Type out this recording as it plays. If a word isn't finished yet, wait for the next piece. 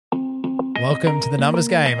Welcome to the Numbers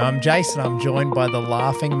Game. I'm Jason. I'm joined by the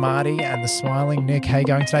laughing Marty and the smiling Nick. How you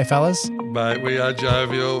going today, fellas? Mate, we are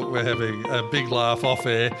jovial. We're having a big laugh off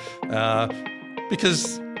air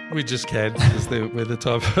because we just can. Because we're the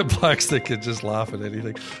type of blokes that can just laugh at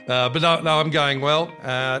anything. But no, I'm going well.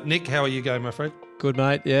 Nick, how are you going, my friend? Good,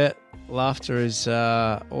 mate. Yeah, laughter is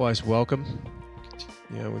always welcome.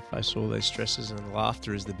 You know, we face all these stresses and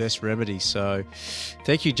laughter is the best remedy. So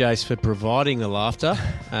thank you, Jace, for providing the laughter.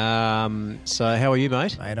 So how are you,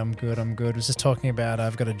 mate? Mate, I'm good. I was just talking about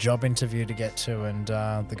I've got a job interview to get to, and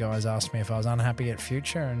the guys asked me if I was unhappy at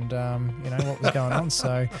Future and, what was going on.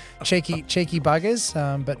 So cheeky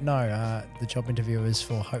buggers. But no, the job interview is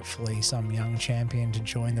for hopefully some young champion to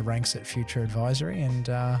join the ranks at Future Advisory. And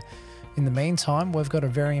in the meantime, we've got a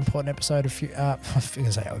very important episode of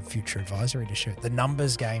Future Advisory to shoot, the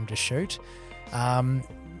Numbers Game to shoot.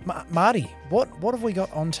 Marty, what have we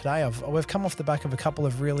got on today? We've come off the back of a couple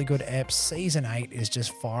of really good eps. Season 8 is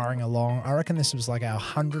just firing along. I reckon this was like our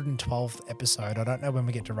 112th episode. I don't know when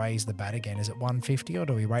we get to raise the bat again. Is it 150 or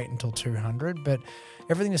do we wait until 200? But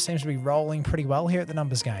everything just seems to be rolling pretty well here at the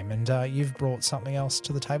Numbers Game, and you've brought something else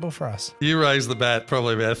to the table for us. You raised the bat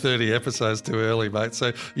probably about 30 episodes too early, mate.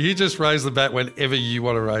 So you just raise the bat whenever you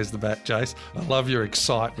want to raise the bat, Jace. I love your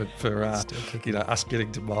excitement for us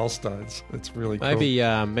getting to milestones. It's really cool. Maybe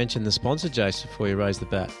mention the sponsor, Jace, before you raise the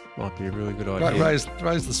bat. Might be a really good idea.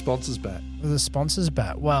 Raise the sponsor's bat. The sponsor's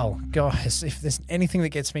bat. Well, guys, if there's anything that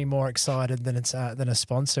gets me more excited than a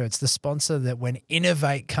sponsor, it's the sponsor that when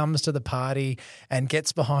Innovate comes to the party and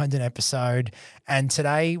gets behind an episode. And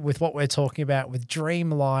today, with what we're talking about with Dream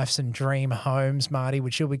Lifes and Dream Homes, Marty,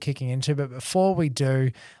 which you'll be kicking into. But before we do,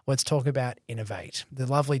 let's talk about Innovate. The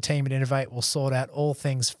lovely team at Innovate will sort out all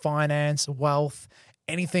things finance, wealth,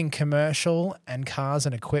 anything commercial, and cars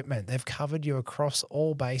and equipment. They've covered you across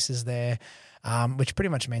all bases there, which pretty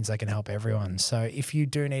much means they can help everyone. So if you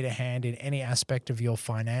do need a hand in any aspect of your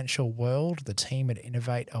financial world, the team at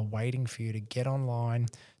Innovate are waiting for you to get online,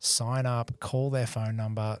 sign up, call their phone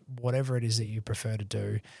number, whatever it is that you prefer to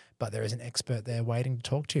do. But there is an expert there waiting to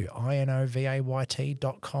talk to you. inovayt.com.au.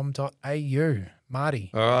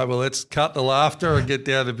 Marty. All right, well, let's cut the laughter and get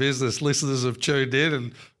down to business. Listeners have tuned in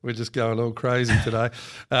and we're just going all crazy today.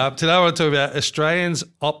 Today I want to talk about Australians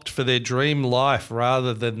opt for their dream life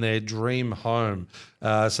rather than their dream home.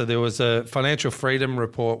 So there was a financial freedom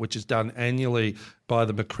report which is done annually by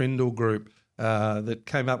the McCrindle Group that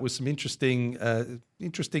came up with some interesting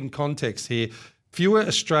context here. Fewer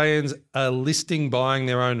Australians are listing buying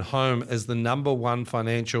their own home as the number one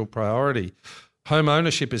financial priority. Home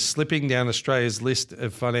ownership is slipping down Australia's list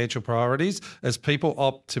of financial priorities as people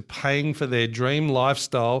opt to paying for their dream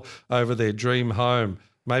lifestyle over their dream home.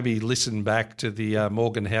 Maybe listen back to the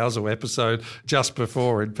Morgan Housel episode just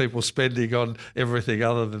before and people spending on everything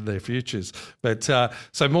other than their futures. But so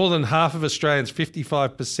more than half of Australians,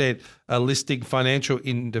 55%, are listing financial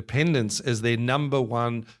independence as their number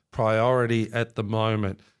one priority at the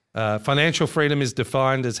moment. Financial freedom is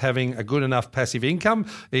defined as having a good enough passive income,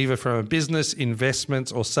 either from a business,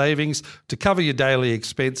 investments or savings, to cover your daily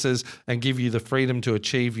expenses and give you the freedom to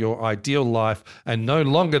achieve your ideal life and no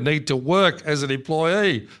longer need to work as an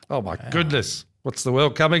employee. Oh my goodness. What's the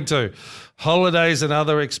world coming to? Holidays and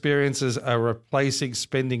other experiences are replacing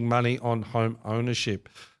spending money on home ownership.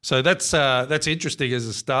 So that's interesting as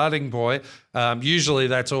a starting point. Usually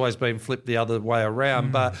that's always been flipped the other way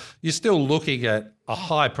around, but you're still looking at a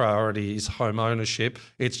high priority is home ownership.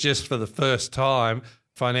 It's just for the first time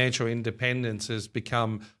financial independence has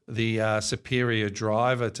become the superior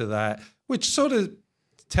driver to that, which sort of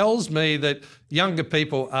tells me that younger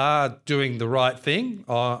people are doing the right thing,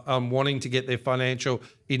 wanting to get their financial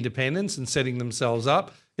independence and setting themselves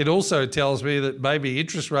up. It also tells me that maybe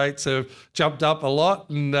interest rates have jumped up a lot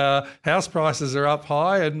and house prices are up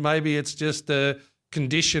high, and maybe it's just a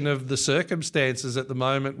condition of the circumstances at the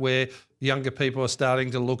moment where younger people are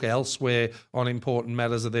starting to look elsewhere on important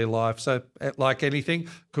matters of their life. So like anything,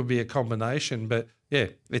 could be a combination. But yeah,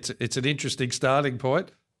 it's an interesting starting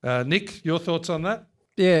point. Nick, your thoughts on that?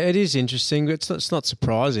 Yeah, it is interesting. It's not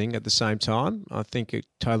surprising at the same time. I think it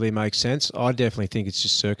totally makes sense. I definitely think it's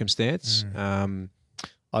just circumstance.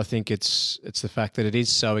 I think it's the fact that it is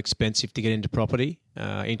so expensive to get into property.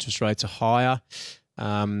 Interest rates are higher.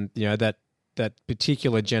 That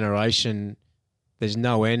particular generation, there's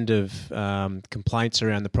no end of complaints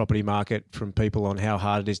around the property market from people on how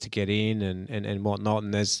hard it is to get in and whatnot.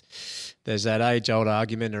 And there's that age-old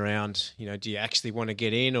argument around, do you actually want to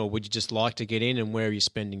get in or would you just like to get in, and where are you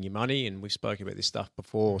spending your money? And we've spoken about this stuff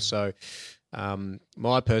before. So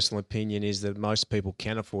my personal opinion is that most people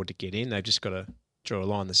can afford to get in. They've just got to draw a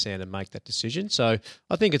line in the sand and make that decision. So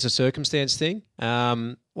I think it's a circumstance thing.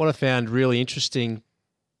 What I found really interesting,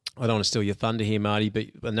 I don't want to steal your thunder here, Marty, but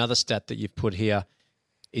another stat that you've put here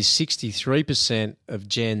is 63% of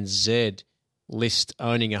Gen Z list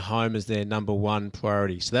owning a home as their number one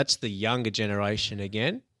priority. So that's the younger generation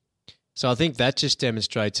again. So I think that just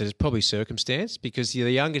demonstrates that it's probably circumstance, because the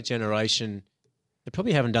younger generation, they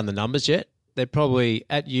probably haven't done the numbers yet. They're probably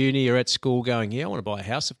at uni or at school going, yeah, I want to buy a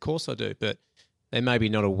house. Of course I do. But they may be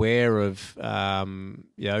not aware of,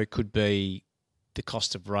 it could be the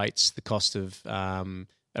cost of rates, the cost of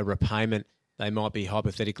a repayment. They might be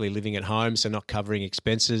hypothetically living at home, so not covering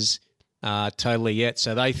expenses totally yet.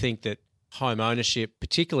 So they think that home ownership,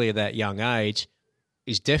 particularly at that young age,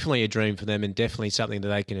 is definitely a dream for them and definitely something that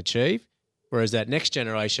they can achieve. Whereas that next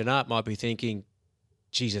generation up might be thinking,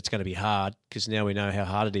 geez, it's going to be hard, because now we know how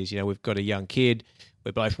hard it is. We've got a young kid.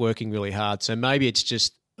 We're both working really hard. So maybe it's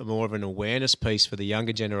just more of an awareness piece for the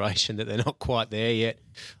younger generation that they're not quite there yet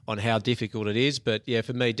on how difficult it is. But, yeah,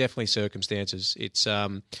 for me, definitely circumstances. It's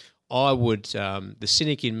the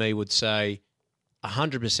cynic in me would say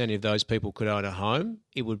 100% of those people could own a home.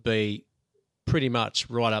 It would be pretty much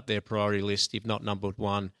right up their priority list, if not number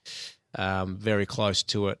one, very close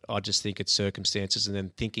to it. I just think it's circumstances and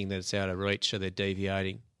then thinking that it's out of reach, so they're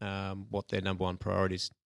deviating what their number one priority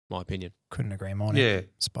is, my opinion. Couldn't agree more. Yeah.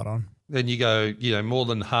 Spot on. Then you go, more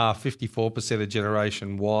than half, 54% of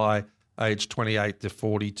Generation Y, age 28 to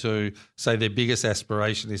 42, say their biggest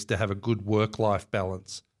aspiration is to have a good work-life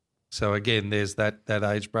balance. So, again, there's that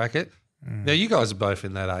age bracket. Now, you guys are both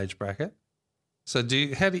in that age bracket. So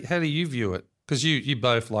how do you view it? Because you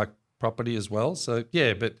both like property as well. So,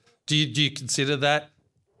 yeah, but do you consider that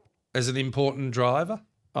as an important driver?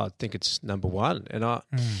 I think it's number one. And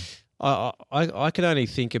I can only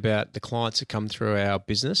think about the clients that come through our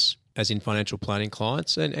business, as in financial planning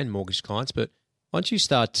clients and mortgage clients. But once you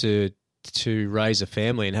start to raise a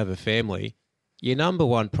family and have a family, your number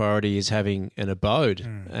one priority is having an abode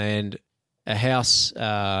and a house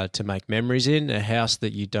to make memories in, a house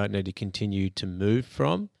that you don't need to continue to move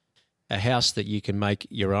from, a house that you can make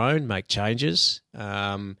your own, make changes,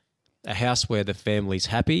 a house where the family's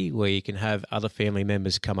happy, where you can have other family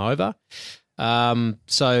members come over.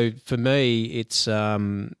 So for me, it's,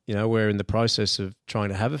 we're in the process of trying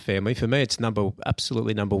to have a family. For me, it's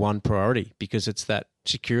absolutely number one priority, because it's that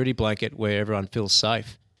security blanket where everyone feels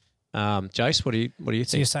safe. Jace, what do you think?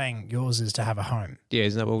 So you're saying yours is to have a home? Yeah,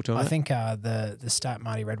 isn't that what we're talking about? I think the stat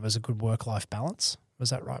Marty read was a good work-life balance. Was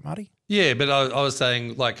that right, Marty? Yeah, but I was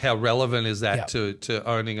saying, like, how relevant is that to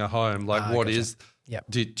owning a home? Like, what gotcha. is? Yep.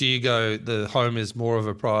 Do you go the home is more of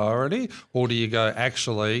a priority, or do you go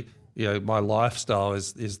actually, my lifestyle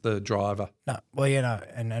is the driver? No, well,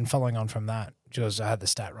 and following on from that, because I had the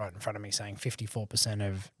stat right in front of me saying 54%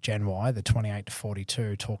 of Gen Y, the 28 to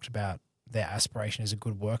 42, talked about their aspiration is a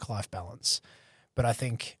good work-life balance. But I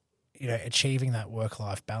think, achieving that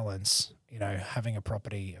work-life balance, having a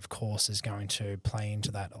property, of course, is going to play into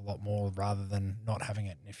that a lot more rather than not having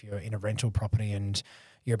it. And if you're in a rental property and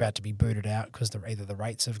you're about to be booted out because either the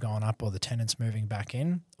rates have gone up or the tenant's moving back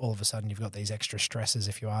in, all of a sudden you've got these extra stresses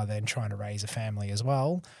if you are then trying to raise a family as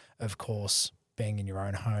well. Of course, being in your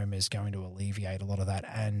own home is going to alleviate a lot of that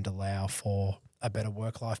and allow for a better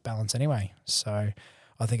work-life balance anyway. So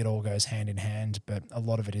I think it all goes hand in hand, but a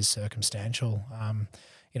lot of it is circumstantial.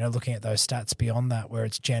 Looking at those stats beyond that, where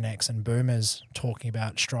it's Gen X and Boomers talking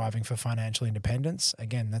about striving for financial independence,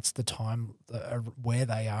 again, that's the time where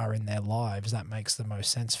they are in their lives that makes the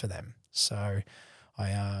most sense for them. So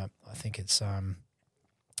I think it's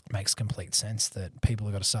makes complete sense that people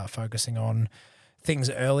have got to start focusing on things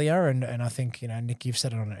earlier. And I think, Nick, you've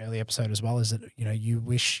said it on an early episode as well, is that, you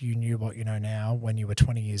wish you knew what you know now when you were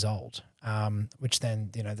 20 years old, which then,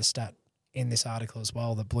 the stat in this article as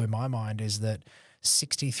well that blew my mind is that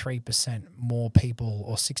 63% more people,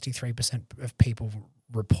 or 63% of people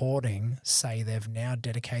reporting, say they've now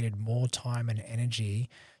dedicated more time and energy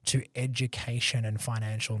to education and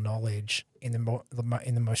financial knowledge in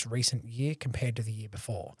the most recent year compared to the year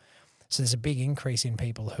before. So there's a big increase in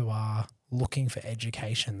people who are looking for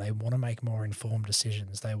education. They want to make more informed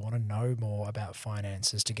decisions. They want to know more about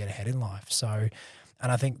finances to get ahead in life. So,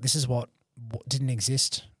 and I think this is what didn't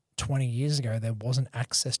exist 20 years ago. There wasn't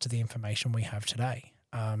access to the information we have today.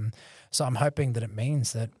 So I'm hoping that it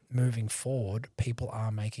means that moving forward, people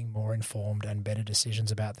are making more informed and better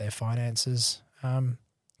decisions about their finances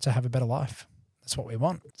to have a better life. That's what we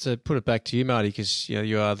want. So put it back to you, Marty, because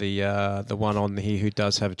you are the one on here who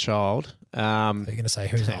does have a child. Are you going to say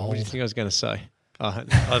who's old? What do you think I was going to say? I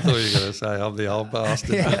thought you were going to say I'm the old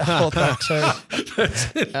bastard. Yeah, I thought that too.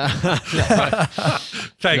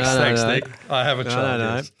 Thanks, Nick. I have a child.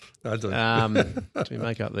 No. Yes. I do. We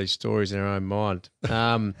make up these stories in our own mind.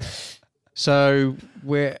 So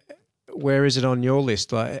where is it on your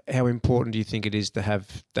list? Like, how important do you think it is to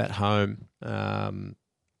have that home?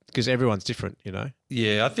 Because everyone's different, you know.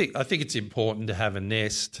 Yeah, I think it's important to have a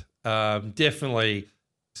nest. Definitely,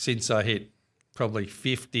 since I hit probably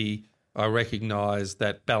 50, I recognise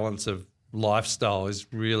that balance of lifestyle is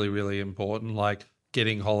really, really important. Like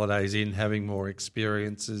getting holidays in, having more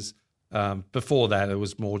experiences. Before that, it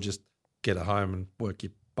was more just get a home and work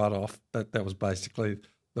your butt off. That was basically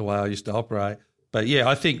the way I used to operate. But yeah,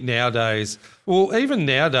 I think nowadays,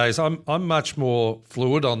 I'm much more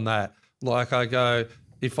fluid on that. Like I go,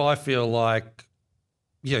 if I feel like,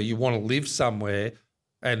 you want to live somewhere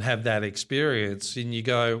and have that experience, and you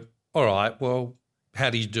go, all right, well, how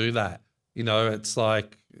do you do that? It's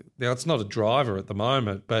like, now it's not a driver at the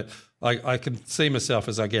moment, but I can see myself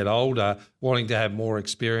as I get older wanting to have more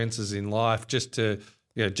experiences in life just to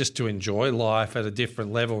enjoy life at a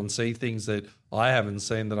different level and see things that I haven't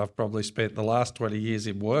seen that I've probably spent the last 20 years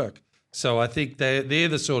in work. So I think they're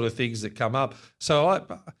the sort of things that come up. So I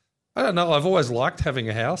don't know. I've always liked having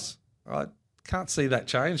a house. I can't see that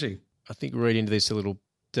changing. I think read into this a little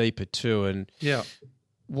deeper too. And yeah,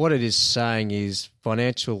 what it is saying is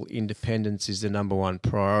financial independence is the number one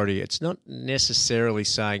priority. It's not necessarily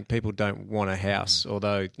saying people don't want a house,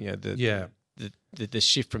 although the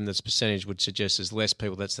shift from this percentage would suggest there's less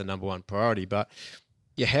people. That's the number one priority. But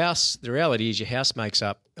your house, the reality is your house makes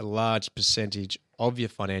up a large percentage of your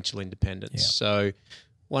financial independence. Yeah. So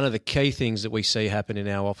one of the key things that we see happen in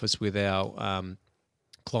our office with our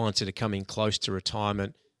clients that are coming close to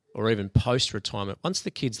retirement or even post-retirement, once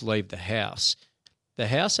the kids leave the house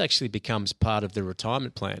actually becomes part of the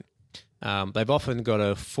retirement plan. They've often got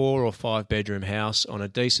a 4 or 5 bedroom house on a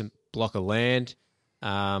decent block of land,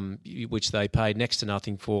 which they paid next to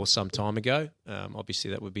nothing for some time ago.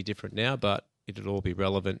 Obviously, that would be different now, but it'd all be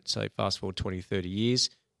relevant. So fast forward 20, 30 years,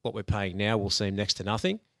 what we're paying now will seem next to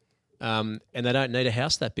nothing. And they don't need a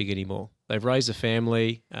house that big anymore. They've raised a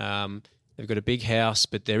family. They've got a big house,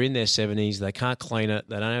 but they're in their 70s. They can't clean it.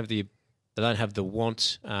 They don't have the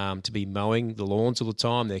want to be mowing the lawns all the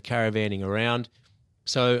time. They're caravanning around.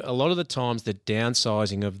 So a lot of the times the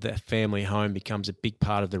downsizing of the family home becomes a big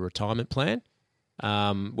part of the retirement plan.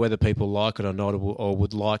 Whether people like it or not, or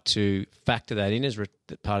would like to factor that in as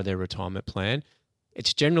part of their retirement plan,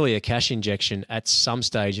 it's generally a cash injection at some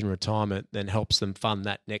stage in retirement that helps them fund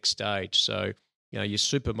that next stage. So, your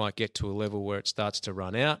super might get to a level where it starts to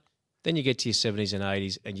run out. Then you get to your 70s and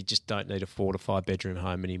 80s and you just don't need a 4 to 5 bedroom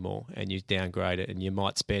home anymore, and you downgrade it, and you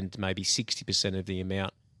might spend maybe 60% of the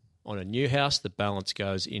amount on a new house. The balance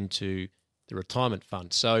goes into the retirement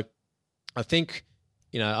fund. So I think,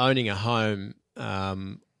 owning a home,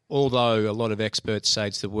 although a lot of experts say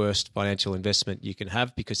it's the worst financial investment you can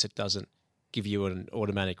have because it doesn't give you an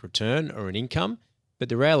automatic return or an income, but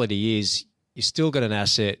the reality is you still got an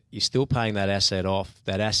asset, you're still paying that asset off,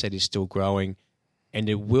 that asset is still growing, and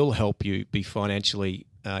it will help you be financially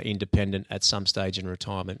independent at some stage in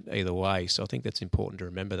retirement either way. So I think that's important to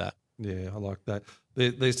remember that. Yeah, I like that.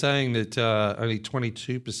 They're saying that only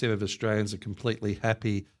 22% of Australians are completely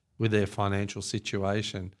happy with their financial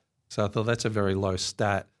situation. So I thought that's a very low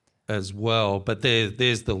stat as well. But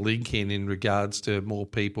there's the link in regards to more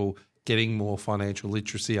people getting more financial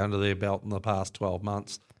literacy under their belt in the past 12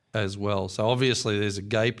 months as well. So obviously there's a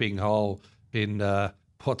gaping hole in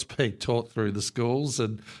what's being taught through the schools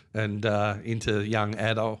and into young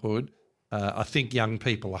adulthood. I think young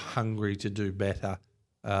people are hungry to do better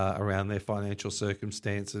around their financial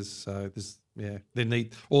circumstances. So they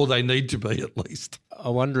need to be at least. I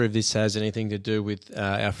wonder if this has anything to do with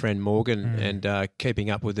our friend Morgan and keeping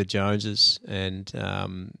up with the Joneses and,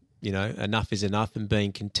 enough is enough and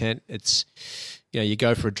being content. It's, you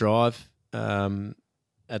go for a drive in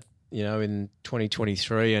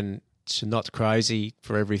 2023 and it's not crazy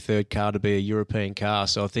for every third car to be a European car.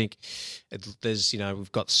 So I think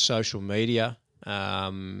we've got social media,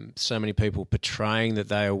 so many people portraying that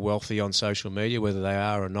they are wealthy on social media, whether they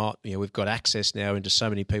are or not. We've got access now into so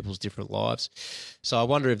many people's different lives. So I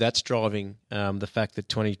wonder if that's driving the fact that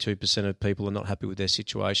 22% of people are not happy with their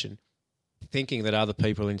situation, thinking that other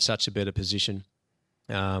people are in such a better position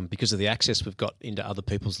because of the access we've got into other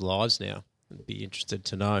people's lives now. I'd be interested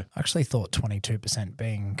to know. I actually thought 22%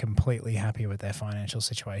 being completely happy with their financial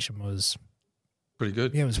situation was pretty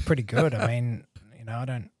good. Yeah, it was pretty good. I mean,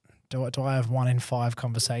 do I have 1 in 5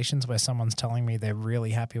 conversations where someone's telling me they're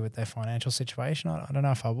really happy with their financial situation? I don't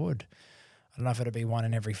know if I would. I don't know if it'll be 1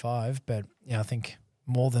 in every 5, but I think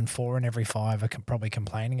more than 4 in every 5 are probably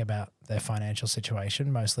complaining about their financial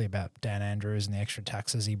situation, mostly about Dan Andrews and the extra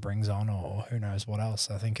taxes he brings on, or who knows what else.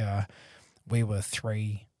 I think we were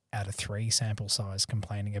 3 out of 3 sample size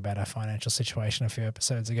complaining about our financial situation a few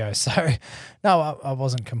episodes ago. So, no, I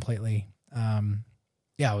wasn't completely.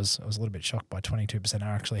 I was a little bit shocked by 22% are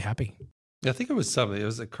actually happy. I think it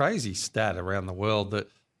was a crazy stat around the world that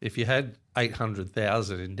if you had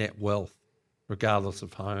 800,000 in net wealth, regardless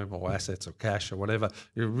of home or assets or cash or whatever,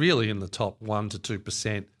 you're really in the top 1 to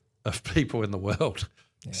 2% of people in the world.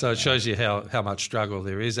 Yeah. So it shows you how much struggle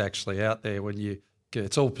there is actually out there when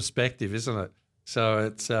it's all perspective, isn't it? So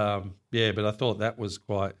it's but I thought that was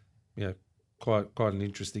quite an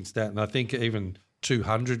interesting stat, and I think even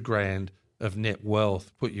 200 grand of net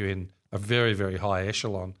wealth put you in a very, very high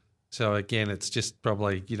echelon. So again, it's just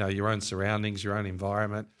probably your own surroundings, your own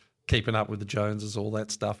environment, keeping up with the Joneses, all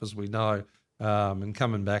that stuff, as we know, and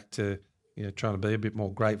coming back to trying to be a bit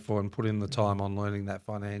more grateful and put in the time on learning that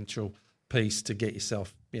financial piece to get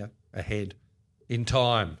yourself ahead in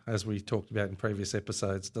time, as we talked about in previous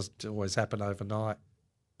episodes. Doesn't always happen overnight,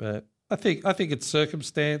 but I think it's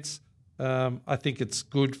circumstance. I think it's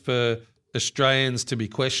good for Australians to be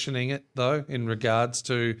questioning it, though, in regards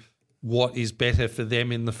to what is better for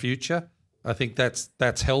them in the future. I think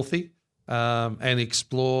that's healthy, and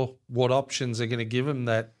explore what options are going to give them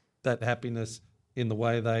that happiness in the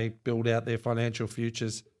way they build out their financial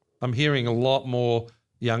futures. I'm hearing a lot more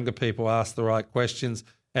younger people ask the right questions,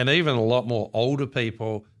 and even a lot more older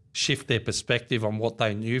people shift their perspective on what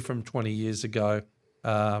they knew from 20 years ago.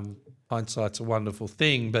 Hindsight's a wonderful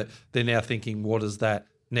thing, but they're now thinking, what does that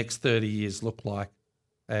next 30 years look like?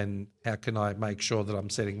 And how can I make sure that I'm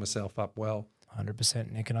setting myself up well?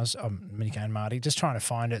 100%, Nick. And Nick and Marty, just trying to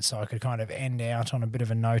find it so I could kind of end out on a bit of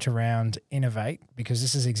a note around Innovate, because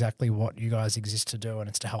this is exactly what you guys exist to do, and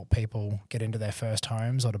it's to help people get into their first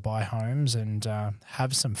homes or to buy homes and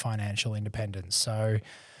have some financial independence. So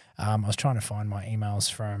I was trying to find my emails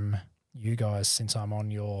from you guys since I'm on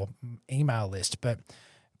your email list, but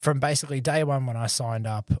from basically day one when I signed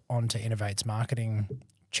up onto Innovate's marketing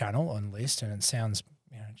channel and list, and it sounds,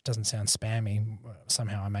 it doesn't sound spammy,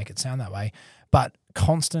 somehow I make it sound that way, but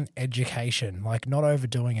constant education, like not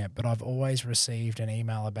overdoing it, but I've always received an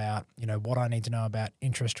email about, what I need to know about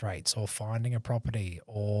interest rates or finding a property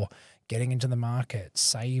or getting into the market,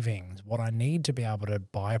 savings, what I need to be able to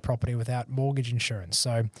buy a property without mortgage insurance.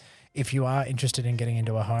 So if you are interested in getting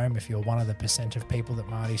into a home, if you're one of the % of people that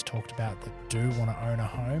Marty's talked about that do want to own a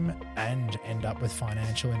home and end up with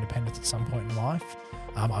financial independence at some point in life,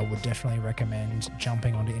 I would definitely recommend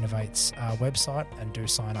jumping onto Innovate's website and do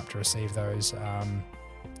sign up to receive those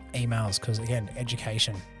emails, because again,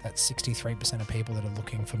 education, that's 63% of people that are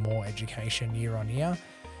looking for more education year on year.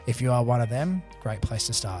 If you are one of them, great place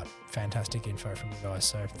to start. Fantastic info from you guys.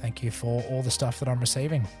 So thank you for all the stuff that I'm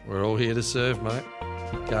receiving. We're all here to serve, mate.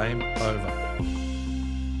 Game over.